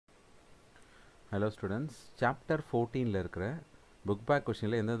Hello students, chapter 14 இருக்கிற book back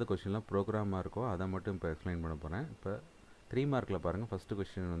questionல எந்தெந்த questionலாம் ப்ரோக்ராமாக இருக்கோ அதை மட்டும் இப்போ எக்ஸ்பிளைன் பண்ண போகிறேன். இப்போ 3 மார்க்கில் பாருங்கள், ஃபஸ்ட்டு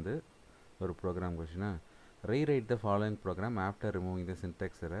கொஸ்டின் வந்து ஒரு program கொஸ்டினா rewrite the following program after removing the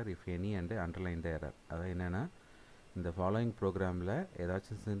syntax error if any and underline the error. அதாவது என்னென்னா, இந்த ஃபாலோயிங் ப்ரோக்ராமில்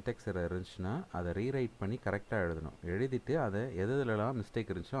ஏதாச்சும் சின்டெக்ஸ் எரர் இருந்துச்சுன்னா அதை ரீரைட் பண்ணி கரெக்டாக எழுதணும். எழுதிட்டு அதை எதுலலாம்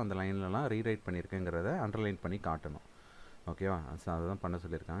மிஸ்டேக் இருந்துச்சோ அந்த லைன்லலாம் ரீரைட் பண்ணியிருக்கேங்கிறத அண்டர்லைன் பண்ணி காட்டணும். ஓகேவா? ஸோ அதை தான் பண்ண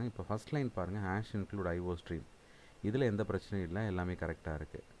சொல்லியிருக்காங்க. இப்போ ஃபஸ்ட் லைன் பாருங்கள், ஹேஷ் இன்க்ளூட் ஐஓ ஸ்ட்ரீம். இதில் எந்த பிரச்சனையும் இல்லை, எல்லாமே கரெக்டாக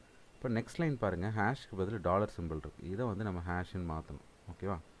இருக்குது. இப்போ நெக்ஸ்ட் லைன் பாருங்கள், ஹேஷ்க்கு பதில் டாலர் சிம்பிள் இருக்குது. இதை வந்து நம்ம ஹேஷ்ன்னு மாற்றணும்.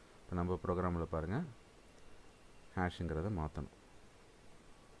 ஓகேவா? இப்போ நம்ம ப்ரோக்ராமில் பாருங்கள், ஹேஷுங்கிறத மாற்றணும்.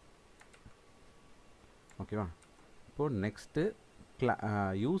 ஓகேவா? இப்போது next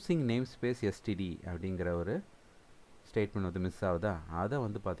using name space STD அப்படிங்கிற ஒரு ஸ்டேட்மெண்ட் வந்து மிஸ் ஆகுதா, அதை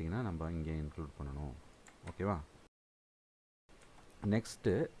வந்து பார்த்திங்கன்னா நம்ம இங்கே இன்க்ளூட் பண்ணணும். ஓகேவா?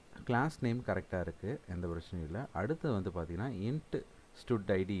 நெக்ஸ்ட்டு கிளாஸ் நேம் கரெக்டாக இருக்குது, எந்த பிரச்சனையும் இல்லை. அடுத்து வந்து பார்த்திங்கன்னா int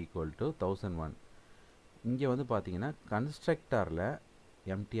stood ID equal to 1001. இங்கே வந்து பார்த்திங்கன்னா கன்ஸ்ட்ரக்டாரில்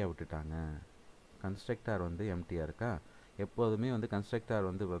எம்டியாக விட்டுட்டாங்க. கன்ஸ்ட்ரக்டார் வந்து எம்டியாக இருக்கா. எப்போதுமே வந்து கன்ஸ்ட்ரக்டார்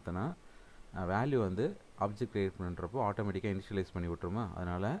வந்து பார்த்தோன்னா வேல்யூ வந்து ஆப்ஜெக்ட் க்ரியேட் பண்ணுறப்போ ஆட்டோமேட்டிக்காக இனிஷியலைஸ் பண்ணி விட்டுருமா.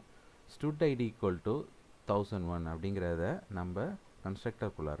 அதனால் ஸ்டுட் ஐடி ஈக்குவல் டு 1001 அப்படிங்கிறத நம்ம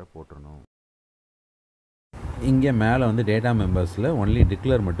கன்ஸ்ட்ரக்டருக்குள்ளார போட்டுருணும். இங்கே மேலே வந்து டேட்டா மெம்பர்ஸில் ஒன்லி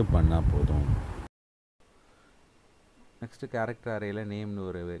டிக்ளேர் மட்டும் பண்ணால் போதும். நெக்ஸ்ட்டு கேரக்டர் அரேயில் நேம்னு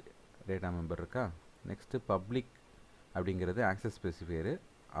ஒரு டேட்டா மெம்பர் இருக்கா. நெக்ஸ்ட்டு பப்ளிக் அப்படிங்கிறது ஆக்சஸ் ஸ்பெசிஃபையரு.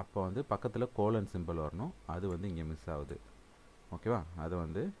 அப்போ வந்து பக்கத்தில் கோலன் சிம்பிள் வரணும், அது வந்து இங்கே மிஸ் ஆகுது. ஓகேவா? அதை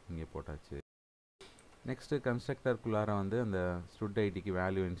வந்து இங்கே போட்டாச்சு. நெக்ஸ்ட்டு கன்ஸ்ட்ரக்டருக்குள்ளார வந்து அந்த ஸ்டுட் ஐடிக்கு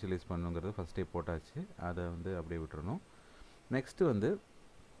வேல்யூ இனிஷியலைஸ் பண்ணுங்கிறது ஃபஸ்ட்டே போட்டாச்சு, அதை வந்து அப்படியே விட்டுறணும். நெக்ஸ்ட்டு வந்து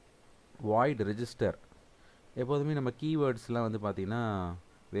வாய்ட் ரெஜிஸ்டர். எப்போதுமே நம்ம கீவேர்ட்ஸ்லாம் வந்து பார்த்திங்கன்னா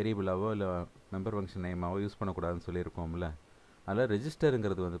வேரியபிளாவோ இல்லை மெம்பர் ஃபங்க்ஷன் நேமாவோ யூஸ் பண்ணக்கூடாதுன்னு சொல்லியிருக்கோம்ல. அதில்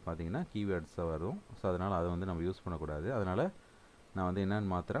ரெஜிஸ்டருங்கிறது வந்து பார்த்திங்கன்னா கீவேர்ட்ஸாக வரும். ஸோ அதனால் அதை வந்து நம்ம யூஸ் பண்ணக்கூடாது. அதனால் நான் வந்து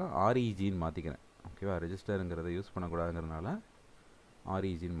என்னென்னு மாற்றுறேன், ஆர்இஜின்னு மாற்றிக்கிறேன். ஓகேவா? ரெஜிஸ்டருங்கிறத யூஸ் பண்ணக்கூடாதுங்கிறதுனால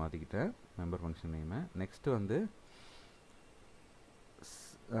ஆர்இஜின்னு மாற்றிக்கிட்டேன் மெம்பர் ஃபங்க்ஷன் நேமை. நெக்ஸ்ட்டு வந்து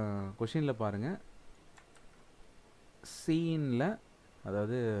கொஷினில் பாருங்கள், சீனில்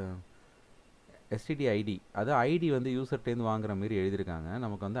அதாவது எஸ்டிடி ஐடி, அது ஐடி வந்து யூசர்ட்டேருந்து வாங்குற மாரி எழுதியிருக்காங்க.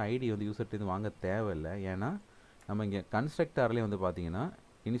 நமக்கு வந்து ஐடி வந்து யூசர்ட்டேருந்து வாங்க தேவையில்லை. ஏன்னா நம்ம இங்கே கன்ஸ்ட்ரக்டார்லேயே வந்து பார்த்திங்கன்னா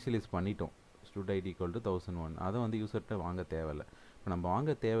இனிஷியலைஸ் பண்ணிட்டோம் ஸ்டுட் ஐடி ஈக்குவல் டு 1001. அதை வந்து யூசர்கிட்ட வாங்க தேவையில்லை. இப்போ நம்ம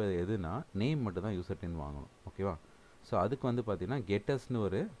வாங்க தேவை எதுனா நேம் மட்டும் தான் யூசர்ட்டேருந்து வாங்கணும். ஓகேவா? ஸோ அதுக்கு வந்து பார்த்திங்கன்னா கெட்டஸ்னு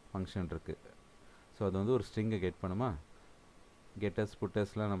ஒரு ஃபங்க்ஷன் இருக்குது. ஸோ அது வந்து ஒரு ஸ்ட்ரிங்கை கெட் பண்ணுமா. கெட்டஸ்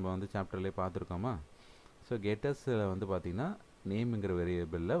புட்டஸ்லாம் நம்ம வந்து சாப்டர்லேயே பார்த்துருக்கோமா. ஸோ கெட்டஸில் வந்து பார்த்திங்கன்னா நேமுங்கிற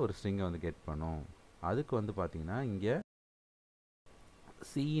வேரியபிளில் ஒரு ஸ்ட்ரிங்கை வந்து கெட் பண்ணும். அதுக்கு வந்து பார்த்திங்கன்னா இங்கே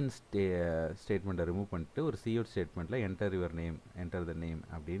சிஇன் ஸ்டேட்மெண்ட்டை ரிமூவ் பண்ணிட்டு ஒரு சிஅவுட் ஸ்டேட்மெண்ட்டில் enter your name, enter the name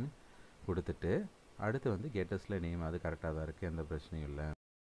அப்படின்னு கொடுத்துட்டு அடுத்து வந்து கெட்டஸில் நேம், அது கரெக்டாக தான் இருக்குது, எந்த பிரச்சனையும் இல்லை.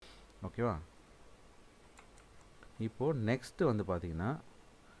 ஓகேவா? இப்போது நெக்ஸ்ட்டு வந்து பார்த்திங்கன்னா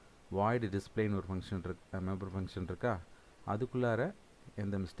வாய்டு டிஸ்பிளேன்னு ஒரு ஃபங்க்ஷன் இருக்கு, மெம்பர் ஃபங்க்ஷன் இருக்கா. அதுக்குள்ளார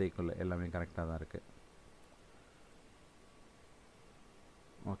எந்த மிஸ்டேக்கும் இல்லை, எல்லாமே கரெக்டாக தான் இருக்குது.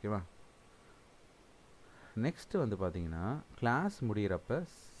 ஓகேவா? நெக்ஸ்ட்டு வந்து பார்த்திங்கன்னா கிளாஸ் முடிகிறப்ப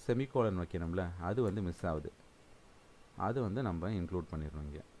செமிகோலன் வைக்கணும்ல, அது வந்து மிஸ் ஆகுது. அது வந்து நம்ம இன்க்ளூட் பண்ணிடணும்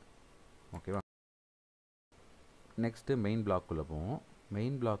இங்கே. ஓகேவா? நெக்ஸ்ட்டு மெயின் பிளாக்குள்ளே போவோம்.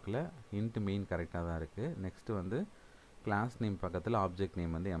 மெயின் பிளாக்கில் இன்ட்டு மெயின் கரெக்டாக தான் இருக்குது. நெக்ஸ்ட்டு வந்து கிளாஸ் நேம் பக்கத்தில் ஆப்ஜெக்ட்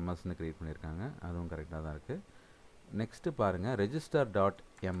நேம் வந்து எம்எஸ்ன்னு க்ரியேட் பண்ணியிருக்காங்க, அதுவும் கரெக்டாக தான் இருக்குது. நெக்ஸ்ட்டு பாருங்கள், ரெஜிஸ்டர் டாட்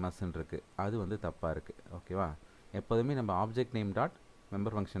எம்எஸ்ன்னு இருக்குது, அது வந்து தப்பாக இருக்குது. ஓகேவா? எப்போதுமே நம்ம object name dot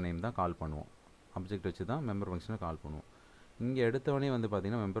member function name தான் கால் பண்ணுவோம். ஆப்ஜெக்ட் வச்சு தான் மெம்பர் ஃபங்க்ஷனை கால் பண்ணுவோம். இங்கே எடுத்தவொடனே வந்து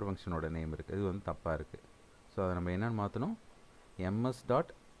பார்த்திங்கன்னா மெம்பர் ஃபங்க்ஷனோட நேம் இருக்குது, இது வந்து தப்பாக இருக்குது. ஸோ அதை நம்ம என்னென்னு மாற்றணும், எம்எஸ்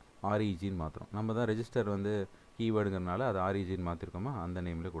டாட் ஆர்இஜின்னு மாற்றணும். நம்ம தான் ரெஜிஸ்டர் வந்து கீவேர்டுங்கிறனால அது ஆர்இஜின்னு மாற்றிருக்கோமா, அந்த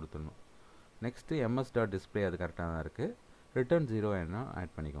நேமில் கொடுத்துடணும். நெக்ஸ்ட்டு எம்எஸ் டாட் டிஸ்பிளே, அது கரெக்டாக தான் இருக்குது. ரிட்டர்ன் 0 என்ன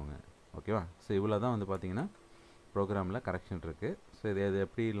ஆட் பண்ணிக்கோங்க. ஓகேவா? ஸோ இவ்வளோ தான் வந்து பார்த்திங்கன்னா ப்ரோக்ராமில் கரெக்ஷன் இருக்குது. ஸோ இது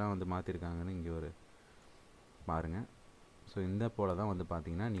எப்படிலாம் வந்து மாற்றிருக்காங்கன்னு இங்கே ஒரு பாருங்கள். ஸோ இந்த போல் தான் வந்து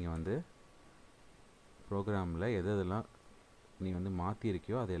பார்த்திங்கன்னா நீங்கள் வந்து ப்ரோக்ராமில் எதெல்லாம் நீ வந்து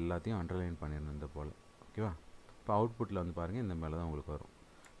மாற்றிருக்கியோ அது எல்லாத்தையும் அண்டர்லைன் பண்ணிடணும் இந்த போல். ஓகேவா? இப்போ அவுட்புட்டில் வந்து பாருங்கள், இந்த மேலே தான் உங்களுக்கு வரும்.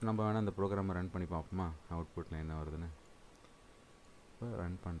 நம்ம வேணால் இந்த ப்ரோக்ராமை ரன் பண்ணி பார்ப்போமா, அவுட்புட்டில் என்ன வருதுன்னு. இப்போ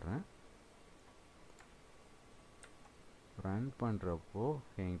ரன் பண்ணுறேன். ரன் பண்ணுறப்போ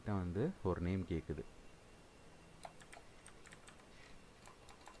என்கிட்ட வந்து ஒரு நேம் கேட்குது.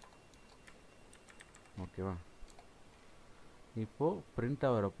 ஓகேவா? இப்போது பிரிண்ட்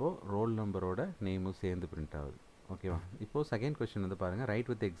ஆகிறப்போ ரோல் நம்பரோட நேமும் சேர்ந்து பிரிண்ட் ஆகுது. ஓகேவா? இப்போது செகண்ட் கொஸ்டின் வந்து பாருங்கள், right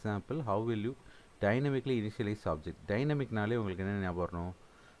with example how will you dynamically initialise object. டைனமிக்னாலே உங்களுக்கு என்ன ஞாபகம் வரணும்,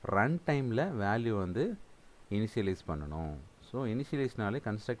 ரன் டைமில் வேல்யூ வந்து இனிஷியலைஸ் பண்ணணும். ஸோ இனிஷியலைஸ்னாலே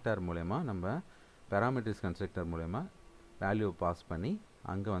கன்ஸ்ட்ரக்டர் மூலயமா நம்ம பேராமெட்ரிக்ஸ் கன்ஸ்ட்ரக்டர் மூலயமா வேல்யூ பாஸ் பண்ணி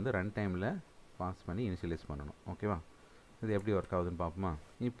அங்கே வந்து ரன் டைமில் பாஸ் பண்ணி இனிஷியலைஸ் பண்ணணும். ஓகேவா, இது எப்படி ஒர்க் ஆகுதுன்னு பார்ப்போமா.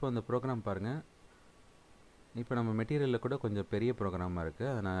 இப்போ இந்த ப்ரோக்ராம் பாருங்கள். இப்போ நம்ம மெட்டீரியலில் கூட கொஞ்சம் பெரிய ப்ரோக்ராமாக இருக்குது,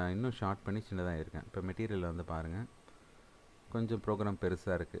 அதை நான் இன்னும் ஷார்ட் பண்ணி சின்னதாக இருக்கேன். இப்போ மெட்டீரியலில் வந்து பாருங்கள், கொஞ்சம் ப்ரோக்ராம்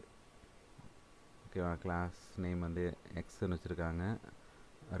பெருசாக இருக்குது. ஓகேவா, கிளாஸ் நேம் வந்து எக்ஸ்ன்னு வச்சுருக்காங்க.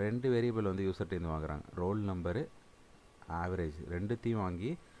 2 வேரியபிள் வந்து யூசர்ட்டேருந்து வாங்குறாங்க, ரோல் நம்பரு ஆவரேஜ். ரெண்டுத்தையும்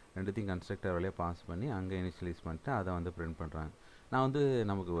வாங்கி ரெண்டுத்தையும் கன்ஸ்ட்ரக்டர் வழியாக பாஸ் பண்ணி அங்கே இனிஷியலைஸ் பண்ணிட்டு அதை வந்து பிரிண்ட் பண்ணுறாங்க. நான் வந்து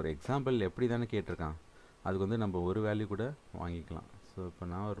நமக்கு ஒரு எக்ஸாம்பிள் எப்படி தானே கேட்டிருக்கான், அதுக்கு வந்து நம்ம ஒரு வேல்யூ கூட வாங்கிக்கலாம். ஸோ இப்போ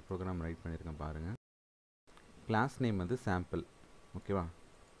நான் ஒரு ப்ரோக்ராம் ரைட் பண்ணியிருக்கேன் பாருங்கள். கிளாஸ் நேம் வந்து சாம்பிள். ஓகேவா,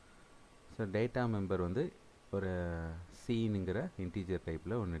 ஸோ டேட்டா மெம்பர் வந்து ஒரு சீனுங்கிற இன்டீஜர்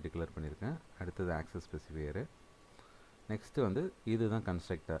டைப்பில் ஒன்று டிக்ளேர் பண்ணியிருக்கேன். அடுத்தது ஆக்சஸ் ஸ்பெசிஃபையரு. நெக்ஸ்ட்டு வந்து இது தான்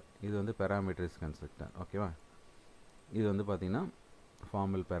கன்ஸ்ட்ரக்டர், இது வந்து பேராமீட்டர்ஸ் கன்ஸ்ட்ரக்டர். ஓகேவா, இது வந்து பார்த்திங்கன்னா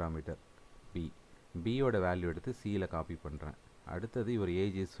ஃபார்மல் பேராமீட்டர் பி. பியோட வேல்யூ எடுத்து சியில் காப்பி பண்ணுறேன். அடுத்தது இவர்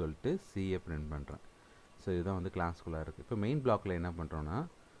ஏஜிஸ் சொல்லிட்டு சியை பிரிண்ட் பண்ணுறேன். ஸோ இதுதான் வந்து கிளாஸ்குள்ளே இருக்குது. இப்போ மெயின் பிளாக்கில் என்ன பண்ணுறோன்னா,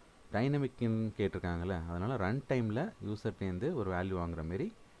 டைனமிக்னு கேட்டிருக்காங்களே, அதனால் ரன் டைமில் யூசர்ட்டேருந்து ஒரு வேல்யூ வாங்குற மாரி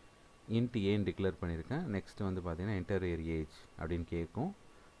இன்ட் ஏன்னு டிக்ளேர் பண்ணியிருக்கேன். நெக்ஸ்ட்டு வந்து பார்த்திங்கன்னா என்டர் ஏர் ஏஜ் அப்படின்னு கேட்கும்.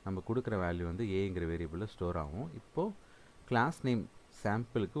 நம்ம கொடுக்குற வேல்யூ வந்து ஏங்கிற வேரியபிளில் ஸ்டோர் ஆகும். இப்போது கிளாஸ் நேம்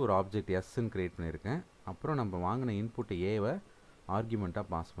சாம்பிளுக்கு ஒரு ஆப்ஜெக்ட் எஸ்ன்னு க்ரியேட் பண்ணியிருக்கேன். அப்புறம் நம்ம வாங்கின இன்புட் ஏவை ஆர்குமெண்ட்டாக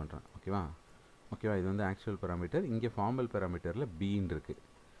பாஸ் பண்ணுறேன். ஓகேவா, இது வந்து ஆக்சுவல் பேராமீட்டர். இங்கே ஃபார்மல் பேராமீட்டரில் பின்னு இருக்குது.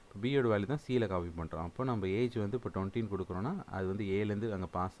 இப்போ பியோட வேல்யூ தான் சியில் காப்பி பண்ணுறோம். அப்போ நம்ம ஏஜ் வந்து இப்போ 20 கொடுக்குறோன்னா அது வந்து ஏலேருந்து அங்கே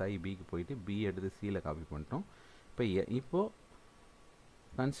பாஸ் ஆகி பிக்கு போயிட்டு பி எடுத்து சியில் காப்பி பண்ணிட்டோம். இப்போது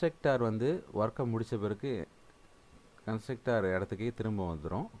கன்ஸ்ட்ரக்டர் வந்து ஒர்க்கை முடித்த பிறகு கன்ஸ்ட்ரக்டர் இடத்துக்கே திரும்ப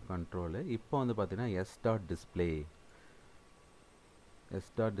வந்துடும் கண்ட்ரோலு. இப்போ வந்து பார்த்திங்கன்னா எஸ்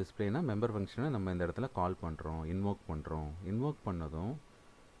டாட் டிஸ்பிளேனா மெம்பர் ஃபங்க்ஷனை நம்ம இந்த இடத்துல கால் பண்ணுறோம், இன்வோக் பண்ணதும்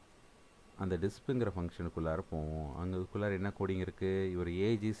அந்த டிஸ்பிங்கிற ஃபங்க்ஷனுக்குள்ளார போவோம். அங்கேக்குள்ளார என்ன கோடிங் இருக்குது, இவர்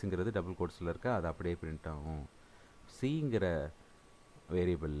ஏஜிஸுங்கிறது டபுள் கோட்ஸில் இருக்கா, அது அப்படியே பிரிண்ட் ஆகும். சிங்கிற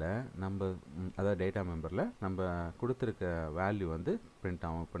வேரியபிளில் நம்ம அதாவது டேட்டா மெம்பரில் நம்ம கொடுத்துருக்க வேல்யூ வந்து பிரிண்ட்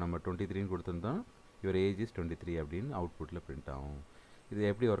ஆகும். இப்போ நம்ம 23ன்னு கொடுத்துருந்தோம், இவர் ஏஜ் இஸ் 23 அப்படின்னு அவுட்புட்டில் பிரிண்ட் ஆகும். இது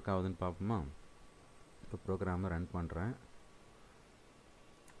எப்படி ஒர்க் ஆகுதுன்னு பார்ப்போமா. இப்போ ப்ரோக்ராமை ரன் பண்ணுறேன்.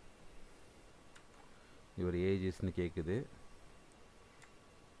 இவர் ஏஜஸ்ன்னு கேட்குது.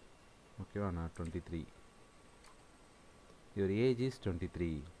 ஓகேவா, நான் 23, இவர் ஏஜ் இஸ்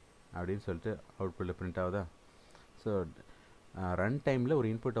 23 அப்படின்னு சொல்லிட்டு அவுட்புட்டில் பிரிண்ட் ஆகுதா. ஸோ ரன் டைமில் ஒரு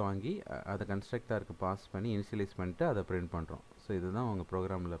இன்புட்டை வாங்கி அதை கன்ஸ்ட்ரக்டருக்கு பாஸ் பண்ணி இனிஷியலைஸ் பண்ணிட்டு அதை பிரிண்ட் பண்ணுறோம். ஸோ இதுதான் அவங்க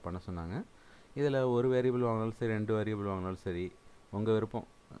ப்ரோக்ராமில் பண்ண சொன்னாங்க. இதில் ஒரு வேரியபிள் வாங்கினாலும் சரி, 2 வேரியபிள் வாங்கினாலும் சரி, உங்கள் விருப்பம்.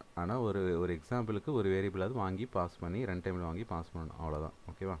 ஆனால் ஒரு எக்ஸாம்பிளுக்கு ஒரு வேரியபிளாவது வாங்கி பாஸ் பண்ணி ரன் டைமில் வாங்கி பாஸ் பண்ணணும், அவ்வளோதான்.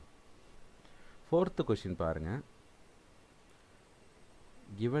 ஓகேவா, 4th கொஷின் பாருங்கள்.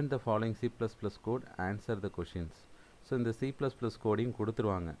 given the following C++ code, answer the questions. So இந்த C++ கோடையும்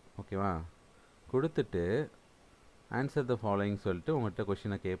கொடுத்துருவாங்க. ஓகேவா, கொடுத்துட்டு ஆன்சர் த ஃபாலோயிங் சொல்லிட்டு உங்கள்கிட்ட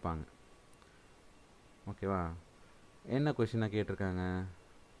கொஷினை கேட்பாங்க. ஓகேவா, என்ன கொஷினை கேட்டிருக்காங்க,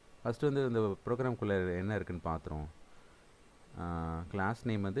 ஃபஸ்ட்டு வந்து இந்த ப்ரோக்ராம்குள்ளே என்ன இருக்குதுன்னு பார்த்துருவோம். கிளாஸ்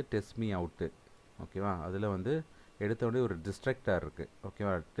நேம் வந்து டெஸ்ட் மீ அவுட்டு. ஓகேவா, அதில் வந்து எடுத்தோடனே ஒரு டிஸ்ட்ரக்டர் இருக்குது.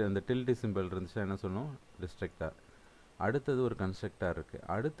 ஓகேவா, இந்த டில்டி சிம்பிள் இருந்துச்சுன்னா என்ன சொல்லணும், டிஸ்ட்ரக்டர். அடுத்தது ஒரு கன்ஸ்ட்ரக்டர் இருக்குது.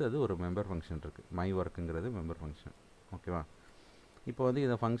 அடுத்தது ஒரு மெம்பர் ஃபங்க்ஷன் இருக்குது, மை ஒர்க்குங்கிறது மெம்பர் ஃபங்க்ஷன். ஓகேவா, இப்போ வந்து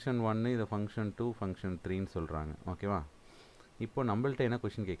இதை ஃபங்க்ஷன் 1, இதை ஃபங்க்ஷன் 2, ஃபங்க்ஷன் 3ன்னு சொல்கிறாங்க. ஓகேவா, இப்போ நம்மள்ட்ட என்ன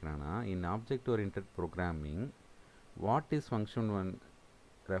கொஷின் கேட்குறாங்கன்னா, இன் object oriented programming what is function 1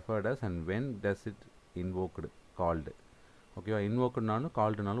 referred us and when does it இன்வோக்டு called. ஓகேவா, இன்வோக்குனாலும்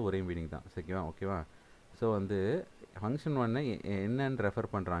கால்டுனாலும் ஒரே மீனிங் தான். ஓகேவா, ஸோ வந்து ஃபங்க்ஷன் 1 என்னன்னு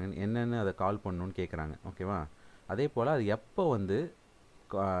ரெஃபர் பண்ணுறாங்க, என்னென்னு அதை கால் பண்ணணுன்னு கேட்குறாங்க. ஓகேவா, அதே போல் அது எப்போ வந்து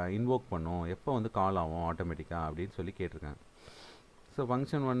இன்வோக் பண்ணும், எப்போ வந்து கால் ஆகும் ஆட்டோமேட்டிக்காக அப்படின்னு சொல்லி கேட்டிருக்காங்க. ஸோ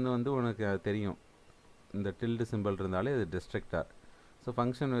ஃபங்க்ஷன் 1 வந்து உனக்கு தெரியும், இந்த டில்டு சிம்பிள் இருந்தாலே அது destructor. So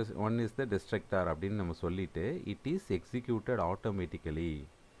function 1 is the destructor அப்படின்னு நம்ம சொல்லிவிட்டு it is executed automatically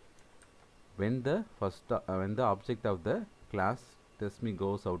when the object of the class testme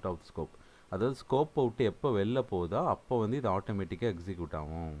goes out of scope. அதாவது ஸ்கோப் விட்டு எப்போ வெளில போகுதோ அப்போ வந்து இது ஆட்டோமேட்டிக்காக எக்ஸிக்யூட்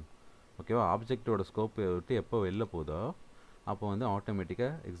ஆகும். ஓகேவா, ஆப்ஜெக்டோட ஸ்கோப்பை விட்டு எப்போ வெளில போதோ அப்போ வந்து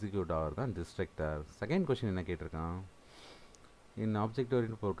ஆட்டோமேட்டிக்காக எக்ஸிக்யூட் ஆகிறது தான் டிஸ்ட்ரக்டர். செகண்ட் கொஷின் என்ன கேட்டிருக்கான், இன் object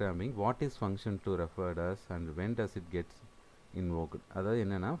oriented programming what is function 2 referred us and when does it gets இன்வோக்டு. அதாவது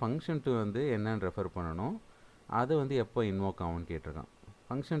என்னென்னா ஃபங்க்ஷன் 2 வந்து என்னன்னு ரெஃபர் பண்ணணும், அது வந்து எப்போ இன்வோக் ஆகும்னு கேட்டிருக்கான்.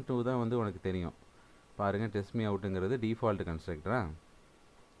 ஃபங்க்ஷன் 2 தான் வந்து உனக்கு தெரியும் பாருங்கள், டெஸ்ட் மீ அவுட்டுங்கிறது டிஃபால்ட் கன்ஸ்ட்ரக்டரா.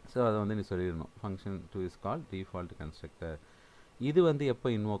 ஸோ அதை வந்து நீ சொல்லிடணும். Function 2 is call default constructor. இது வந்து எப்போ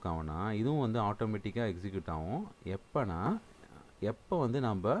இன்வோக் ஆகும்னா இதுவும் வந்து ஆட்டோமேட்டிக்காக எக்ஸிக்யூட் ஆகும். எப்போ வந்து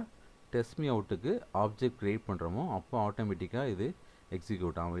நம்ம டெஸ்ட் மீ அவுட்டுக்கு ஆப்ஜெக்ட் க்ரியேட் பண்ணுறோமோ அப்போ ஆட்டோமேட்டிக்காக இது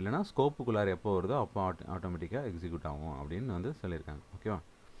எக்ஸிக்யூட் ஆகும். இல்லைனா ஸ்கோப்புக்குள்ளார எப்போ வருதோ அப்போ ஆட்டோமேட்டிக்காக எக்ஸிக்யூட் ஆகும் அப்படின்னு வந்து சொல்லியிருக்காங்க. ஓகேவா.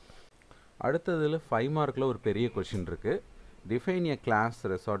 அடுத்ததில் 5 மார்க்கில் ஒரு பெரிய கொஷின் இருக்குது. Define a class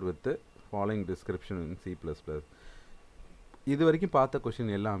resort with following description in C++. இது வரைக்கும் பார்த்த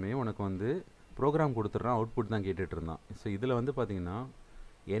கொஷின் எல்லாமே உனக்கு வந்து ப்ரோக்ராம் கொடுத்துட்றான், அவுட்புட் தான் கேட்டுட்டு இருந்தான். ஸோ இதில் வந்து பார்த்திங்கன்னா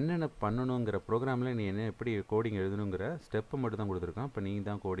என்னென்ன பண்ணணுங்கிற ப்ரோக்ராமில் நீ என்ன எப்படி கோடிங் எழுதணுங்கிற ஸ்டெப்பை மட்டும் தான் கொடுத்துருக்கான். இப்போ நீ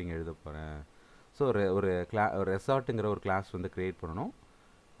தான் கோடிங் எழுத போகிறேன். ஸோ ஒரு ரெசார்ட்டுங்கிற ஒரு கிளாஸ் வந்து க்ரியேட் பண்ணணும்.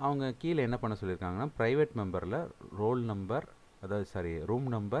 அவங்க கீழே என்ன பண்ண சொல்லியிருக்காங்கன்னா ப்ரைவேட் மெம்பரில் ரோல் நம்பர், அதாவது room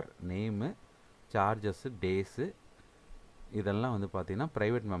number, name, charges, days இதெல்லாம் வந்து பார்த்திங்கன்னா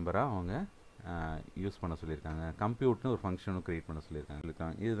ப்ரைவேட் மெம்பராக அவங்க யூஸ் பண்ண சொல்லியிருக்காங்க. கம்ப்யூட்னு ஒரு ஃபங்க்ஷனும் க்ரியேட் பண்ண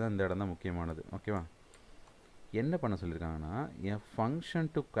சொல்லியிருக்காங்க. இதுதான் இந்த இடம் தான் முக்கியமானது. ஓகேவா. என்ன பண்ண சொல்லியிருக்காங்கன்னா a function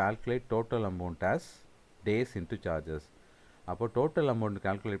to calculate total amount as days into charges. அப்போ டோட்டல் அமௌண்ட்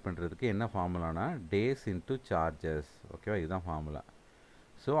கால்குலேட் பண்ணுறதுக்கு என்ன ஃபார்முலானா டேஸ் இன்ட்டு சார்ஜஸ். ஓகேவா, இதுதான் ஃபார்முலா.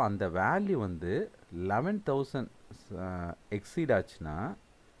 ஸோ அந்த வேல்யூ வந்து 11,000 எக்ஸீட் ஆச்சுன்னா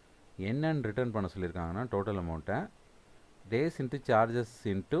என்னன்னு ரிட்டர்ன் பண்ண சொல்லியிருக்காங்கன்னா டோட்டல் அமௌண்ட்டை டேஸ் இன்ட்டு சார்ஜஸ்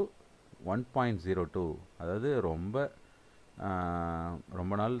இன்ட்டு 1.02. அதாவது ரொம்ப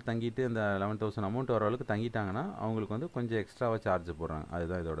நாள் தங்கிட்டு இந்த 11,000 அமௌண்ட் வர அளவுக்கு தங்கிட்டாங்கன்னா அவங்களுக்கு வந்து கொஞ்சம் எக்ஸ்ட்ராவாக சார்ஜ் போடுறாங்க.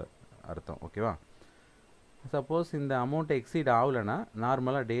 அதுதான் இதோட அர்த்தம். ஓகேவா. சப்போஸ் இந்த அமௌண்ட்டை எக்ஸீட் ஆகலைன்னா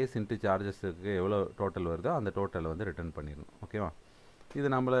நார்மலாக டேஸ் இன்ட்டு சார்ஜஸுக்கு எவ்வளோ டோட்டல் வருதோ அந்த டோட்டலை வந்து ரிட்டர்ன் பண்ணிடணும். ஓகேவா. இது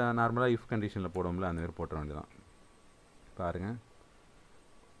நம்மளை நார்மலாக இஃப் கண்டிஷனில் போடுவோம்ல அந்த மாதிரி போட்டுற வேண்டியதான். பாருங்கள்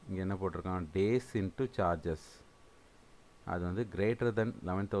இங்கே என்ன போட்டிருக்கான், டேஸ் இன்ட்டு சார்ஜஸ். அது வந்து கிரேட்டர் தென்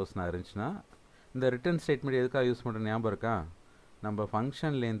 11,000 இருந்துச்சுன்னா இந்த ரிட்டர்ன் ஸ்டேட்மெண்ட் எதுக்காக யூஸ் பண்ணுற ஞாபகம் இருக்கா? நம்ம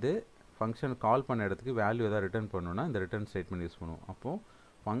ஃபங்க்ஷன்லேருந்து ஃபங்க்ஷன் கால் பண்ண இடத்துக்கு வேல்யூ எதாவது ரிட்டர்ன் பண்ணணுன்னா இந்த ரிட்டர்ன் ஸ்டேட்மெண்ட் யூஸ் பண்ணுவோம். அப்போது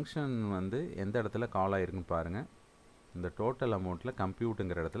ஃபங்க்ஷன் வந்து எந்த இடத்துல கால் ஆகிருக்குன்னு பாருங்கள். இந்த டோட்டல் அமௌண்ட்டில்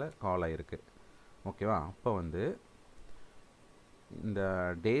கம்ப்யூட்டுங்கிற இடத்துல கால் ஆகிருக்கு. ஓகேவா. அப்போ வந்து இந்த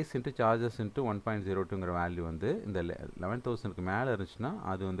days into charges into 1.02ங்கிற value வந்து இந்த 11,000க்கு மேலே இருந்துச்சுன்னா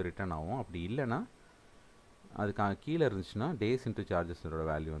அது வந்து ரிட்டர்ன் ஆகும். அப்படி இல்லைன்னா அதுக்காக கீழே இருந்துச்சுன்னா டேஸ் இன்ட்டு சார்ஜஸோட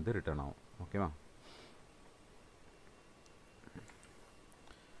வேல்யூ வந்து ரிட்டர்ன் ஆகும். ஓகேவா.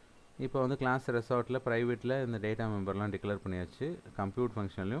 இப்போ வந்து கிளாஸ் ரெசார்ட்டில் ப்ரைவேட்டில் இந்த டேட்டா மெம்பர்லாம் டிக்ளேர் பண்ணியாச்சு. கம்ப்யூட்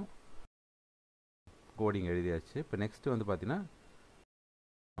ஃபங்க்ஷன்லையும் கோடிங் எழுதியாச்சு. இப்போ நெக்ஸ்ட்டு வந்து பார்த்தீங்கன்னா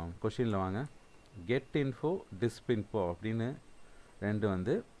கொஷினில் வாங்க. கெட் இன்ஃபோ, டிஸ்ப் இன்ஃபோ அப்படின்னு ரெண்டு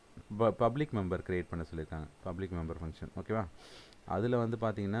வந்து பப்ளிக் மெம்பர் க்ரியேட் பண்ண சொல்லியிருக்காங்க. Public member function. ஓகேவா. அதில் வந்து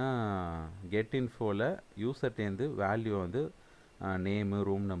பார்த்தீங்கன்னா கெட் இன்ஃபோவில் யூசர்ட்டேருந்து வேல்யூ வந்து name,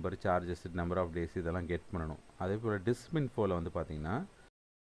 room number, charges, number of days இதெல்லாம் கெட் பண்ணணும். அதே போல் டிஸ்ப் இன்ஃபோவில் வந்து பார்த்தீங்கன்னா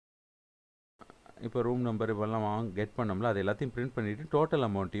இப்போ ரூம் நம்பர் இப்போல்லாம் கெட் பண்ணோம்ல அது எல்லாத்தையும் பிரிண்ட் பண்ணிவிட்டு டோட்டல்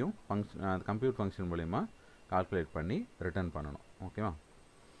அமௌண்ட்டையும் ஃபங்க்ஷன் கம்ப்யூட் ஃபங்க்ஷன் மூலிமா கால்குலேட் பண்ணி ரிட்டர்ன் பண்ணணும். ஓகேவா.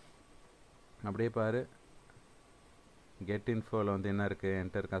 அப்படியே பாரு, கெட் இன்ஃபோவில் வந்து என்ன இருக்குது,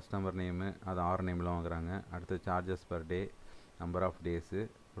 என்டர் கஸ்டமர் நேமு, அது 6 நேமில் வாங்குறாங்க. அடுத்து charges per day, number of days,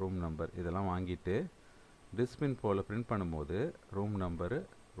 room number இதெல்லாம் வாங்கிட்டு டிஸ்ப் இன்ஃபோவில் பிரிண்ட் பண்ணும்போது room number,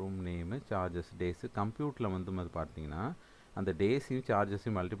 room name, charges, days கம்ப்யூட்டில் வந்து பார்த்தீங்கன்னா அந்த டேஸையும்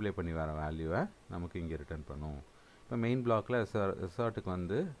சார்ஜஸையும் மல்டிப்ளை பண்ணி வர வேல்யூவை நமக்கு இங்கே ரிட்டர்ன் பண்ணும். இப்போ மெயின் பிளாக்கில் ரெசார்ட்டுக்கு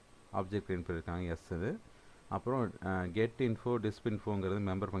வந்து ஆப்ஜெக்ட் பிரிண்ட் பண்ணியிருக்காங்க. எஸ் இது. அப்புறம் கெட் இன்ஃபோ, டிஸ்ப் இன்ஃபோங்கிறது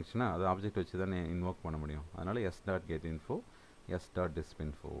மெம்பர் ஃபங்க்ஷனாக அது ஆப்ஜெக்ட் வச்சு தான் இன்வோக் பண்ண முடியும். அதனால் S dot get info, S dot டிஸ்ப்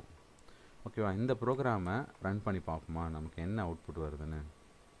info. ஓகேவா. இந்த ப்ரோக்ராமை ரன் பண்ணி பார்ப்போமா நமக்கு என்ன அவுட்புட் வருதுன்னு.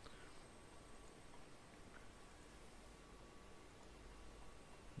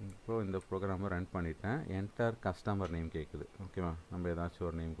 இப்போது இந்த ப்ரோக்ராமை ரன் பண்ணிட்டேன். என்டர் கஸ்டமர் நேம் கேட்குது. ஓகேவா. நம்ம ஏதாச்சும்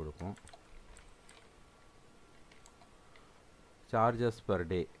ஒரு நேம் கொடுப்போம். சார்ஜஸ் பர்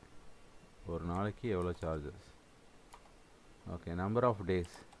டே, ஒரு நாளைக்கு எவ்வளோ charges. Okay. Number of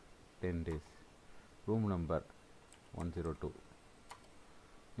days 10 days. Room number 102.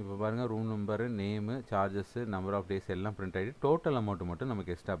 இப்போ பாருங்கள் room number, name, charges, number of days எல்லாம் பிரிண்ட் ஆகிட்டு டோட்டல் அமௌண்ட்டு மட்டும்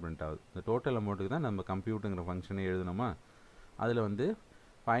நமக்கு எக்ஸ்ட்ரா பிரிண்ட் ஆகுது. இந்த டோட்டல் அமௌண்ட்டுக்கு தான் நம்ம கம்ப்யூட்டுங்கிற ஃபங்க்ஷனே எழுதணுமா. அதில் வந்து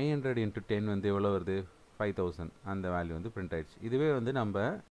 500 × 10 வந்து எவ்வளோ வருது, 5,000. அந்த வேல்யூ வந்து பிரிண்ட் ஆகிடுச்சு. இதுவே வந்து நம்ம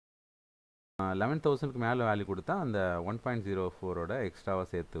 11,000க்கு மேலே வேல்யூ கொடுத்தா அந்த 1.04ஓட எக்ஸ்ட்ராவாக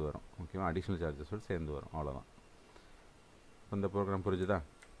சேர்த்து வரும். ஓகேவா. அடிஷ்னல் சார்ஜஸோடு சேர்ந்து வரும். அவ்வளோதான். இப்போ இந்த ப்ரோக்ராம் புரிஞ்சுதா.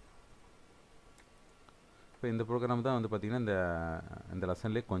 இப்போ இந்த ப்ரோக்ராம் தான் வந்து பார்த்திங்கன்னா இந்த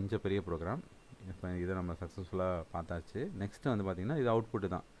லெசன்லேயே கொஞ்சம் பெரிய ப்ரோக்ராம். இப்போ இதை நம்ம சக்ஸஸ்ஃபுல்லாக பார்த்தாச்சு. நெக்ஸ்ட்டு வந்து பார்த்திங்கன்னா இது அவுட்புட்டு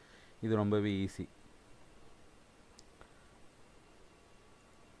தான். இது ரொம்பவே ஈஸி.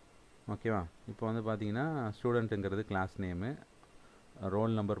 ஓகேவா. இப்போ வந்து பார்த்திங்கன்னா ஸ்டூடெண்ட்டுங்கிறது class name,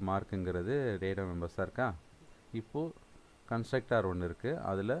 roll number மார்க்குங்கிறது data மெம்பர்ஸாக இருக்கா. இப்போது கன்ஸ்ட்ரக்டார் ஒன்று இருக்குது,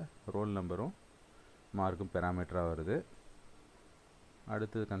 அதில் ரோல் நம்பரும் மார்க்கும் பேராமீட்டராக வருது.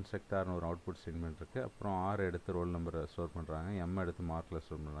 அடுத்தது கன்ஸ்ட்ரக்டார்னு ஒரு அவுட்புட் ஸ்டேட்மெண்ட் இருக்குது. அப்புறம் ஆர் எடுத்து ரோல் நம்பரை ஸ்டோர் பண்ணுறாங்க, எம் எடுத்து மார்க்கில்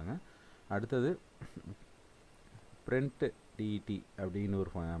ஸ்டோர் பண்ணுறாங்க. அடுத்தது பிரிண்ட் டிஇடி அப்படின்னு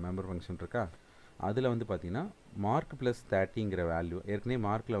ஒரு மெம்பர் ஃபங்க்ஷன் இருக்கா. அதில் வந்து பார்த்திங்கன்னா மார்க் ப்ளஸ் 30ங்கிற வேல்யூ, ஏற்கனவே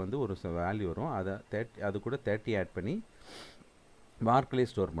மார்க்கில் வந்து ஒரு வேல்யூ வரும், அதை அது கூட 30 ஆட் பண்ணி மார்க்லேயே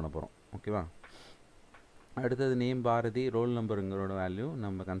ஸ்டோர் பண்ண போகிறோம். ஓகேவா. அடுத்தது நேம் பாரதி, ரோல் நம்பருங்களோட வேல்யூ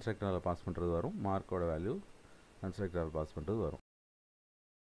நம்ம கன்ஸ்ட்ரக்டரால் பாஸ் பண்ணுறது வரும், மார்க்கோட வேல்யூ கன்ஸ்ட்ரக்டரால் பாஸ் பண்ணுறது வரும்.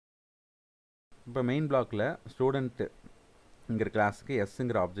 இப்போ மெயின் பிளாக்கில் ஸ்டூடெண்ட்டுங்கிற கிளாஸுக்கு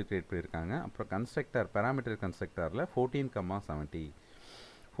எஸ்ங்கிற ஆப்ஜெக்ட் கிரியேட் பண்ணியிருக்காங்க. அப்புறம் கன்ஸ்ட்ரக்டர் பேராமீட்டர் கன்ஸ்ட்ரக்டரில் 14,70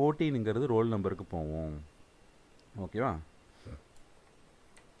 14ங்கிறது ரோல் நம்பருக்கு போவோம். ஓகேவா.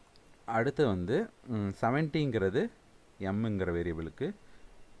 அடுத்து வந்து 70ங்கிறது எம்ங்கிற வேரியபிளுக்கு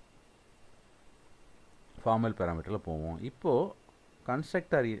ஃபார்மல் பேராமீட்டரில் போவோம். இப்போது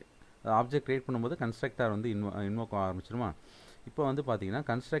கன்ஸ்ட்ரக்டர் ஆப்ஜெக்ட் க்ரியேட் பண்ணும்போது கன்ஸ்ட்ரக்டர் வந்து இன்வோக் ஆரம்பிச்சிருமா. இப்போ வந்து பார்த்தீங்கன்னா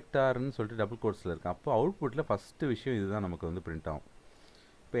கன்ஸ்ட்ரக்டர்னு சொல்லிட்டு டபுள் கோட்ஸில் இருக்குது. அப்போ அவுட்புட்டில் ஃபஸ்ட்டு விஷயம் இதுதான் நமக்கு வந்து பிரிண்ட் ஆகும்.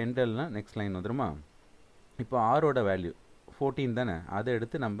 இப்போ என்டல்னா நெக்ஸ்ட் லைன் வந்துடுமா. இப்போ ஆரோட வேல்யூ 14 தானே, அதை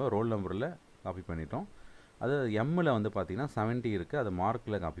எடுத்து நம்ம ரோல் நம்பரில் காப்பி பண்ணிட்டோம். அது எம்மில் வந்து பார்த்திங்கன்னா 70 இருக்குது, அதை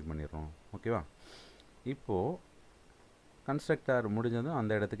மார்க்கில் காப்பி பண்ணிடுறோம். ஓகேவா. இப்போது கன்ஸ்ட்ரக்டர் முடிஞ்சதும்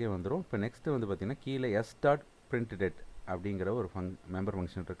அந்த இடத்துக்கே வந்துடும். இப்போ நெக்ஸ்ட்டு வந்து பார்த்திங்கன்னா கீழே s.printed அப்படிங்கிற ஒரு மெம்பர்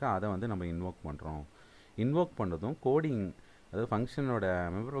ஃபங்க்ஷன் இருக்குது, அதை வந்து நம்ம இன்வோக் பண்ணுறோம். இன்வோக் பண்ணதும் கோடிங், அதாவது ஃபங்க்ஷனோட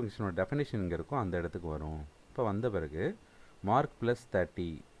மெம்பர் ஃபங்க்ஷனோட டெஃபினேஷன் இங்கே இருக்கும், அந்த இடத்துக்கு வரும். இப்போ வந்த பிறகு மார்க் ப்ளஸ் 30,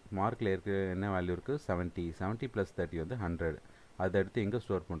 மார்க்கில் இருக்க என்ன வேல்யூ இருக்குது 70, 70 ப்ளஸ் 30 வந்து 100, அதை எடுத்து எங்கே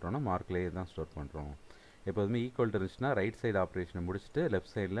ஸ்டோர் பண்ணுறோன்னா மார்க்லேயே தான் ஸ்டோர் பண்ணுறோம். எப்போதுமே ஈக்குவல் இருந்துச்சுன்னா ரைட் சைடு ஆப்ரேஷனை முடிச்சுட்டு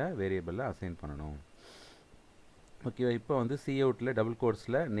லெஃப்ட் சைடில் வேரியபிளில் அசைன் பண்ணணும். ஓகேவா. இப்போ வந்து சி அவுட்டில் டபுள்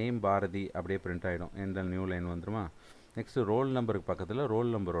கோட்ஸில் நேம் பாரதி அப்படியே பிரிண்ட் ஆகிடும், எந்த நியூ லைன் வந்துருமா. நெக்ஸ்ட்டு ரோல் நம்பருக்கு பக்கத்தில் ரோல்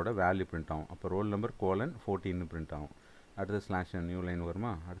நம்பரோட வேல்யூ பிரிண்ட் ஆகும். அப்போ ரோல் நம்பர் கோலன் 14 பிரிண்ட் ஆகும். அடுத்து ஸ்லாஷ் நியூ லைன்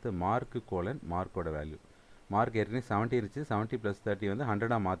வருமா. அடுத்து மார்க்கு கோலன் மார்க்கோட வேல்யூ, மார்க் ஏற்கனவே 70 இருந்துச்சு, 70 ப்ளஸ் 30 வந்து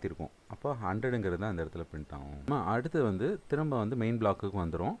 100ஆக மாற்றிருக்கும். அப்போ 100ங்கிறது தான் அந்த இடத்துல பிரிண்ட் ஆகும். அடுத்து வந்து திரும்ப வந்து மெயின் பிளாக்குக்கு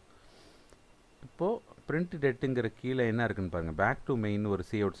வந்துடும். இப்போது பிரிண்ட் டெட்டுங்கிற கீழே என்ன இருக்குன்னு பாருங்கள், பேக் டு மெயின் ஒரு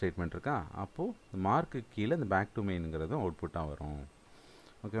சி அவுட் ஸ்டேட்மெண்ட் இருக்கா. அப்போது மார்க்கு கீழே இந்த பேக் டு மெயினுங்கிறதும் அவுட்புட்டாக வரும்.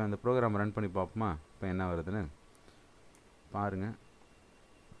 ஓகேவா. இந்த ப்ரோக்ராம் ரன் பண்ணி பார்ப்போமா, இப்போ என்ன வருதுன்னு பாருங்கள்.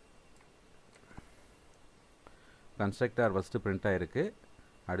 கன்ஸ்ட்ரக்டர் ஃபஸ்ட்டு பிரிண்ட் ஆகிருக்கு.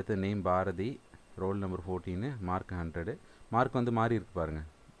 அடுத்து name Bharathi, roll number 14, mark 100. Mark வந்து மாறி இருக்கு பாருங்கள்,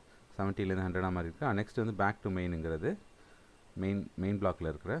 70லேருந்து 100ஆக மாறி இருக்கு. நெக்ஸ்ட் வந்து பேக் டு மெயினுங்கிறது மெயின் பிளாக்கில்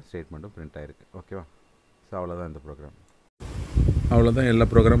இருக்கிற ஸ்டேட்மெண்ட்டும் பிரிண்ட் ஆகிருக்கு. ஓகேவா. ஸோ அவ்வளோதான் இந்த ப்ரோக்ராம். அவ்வளோதான், எல்லா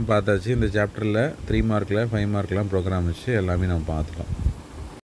ப்ரோக்ராம் பார்த்தாச்சு. இந்த சாப்டரில் 3 மார்க்கில் 5 மார்க்லாம் ப்ரோக்ராம் வச்சு எல்லாமே நம்ம பார்த்துட்டோம்.